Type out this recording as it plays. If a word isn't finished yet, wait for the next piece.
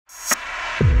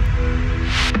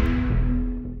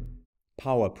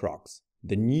PowerProx,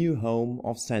 the new home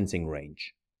of sensing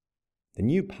range. The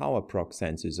new PowerProx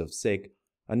sensors of SICK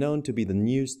are known to be the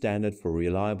new standard for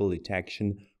reliable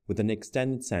detection with an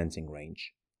extended sensing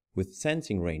range. With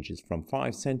sensing ranges from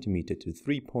 5 cm to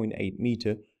 3.8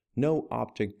 meter, no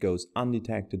object goes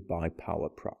undetected by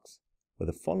PowerProx. With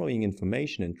the following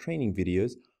information and training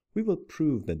videos, we will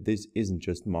prove that this isn't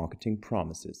just marketing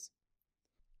promises.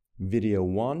 Video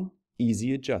 1: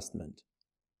 Easy Adjustment.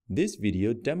 This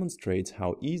video demonstrates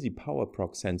how easy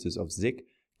PowerProx sensors of SICK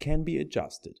can be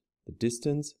adjusted. The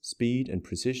distance, speed and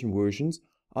precision versions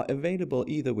are available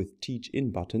either with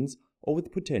teach-in buttons or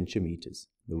with potentiometers.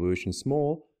 The version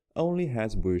small only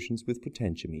has versions with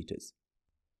potentiometers.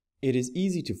 It is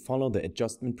easy to follow the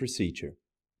adjustment procedure.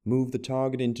 Move the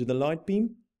target into the light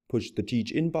beam, push the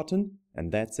teach-in button, and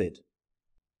that's it.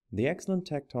 The excellent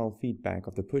tactile feedback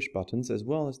of the push buttons as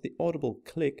well as the audible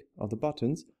click of the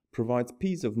buttons provides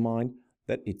peace of mind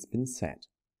that it's been set.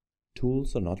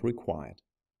 Tools are not required.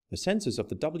 The sensors of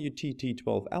the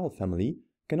WTT12L family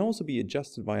can also be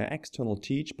adjusted via external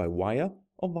teach by wire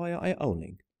or via I/O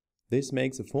link. This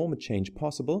makes a format change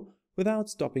possible without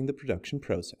stopping the production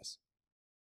process.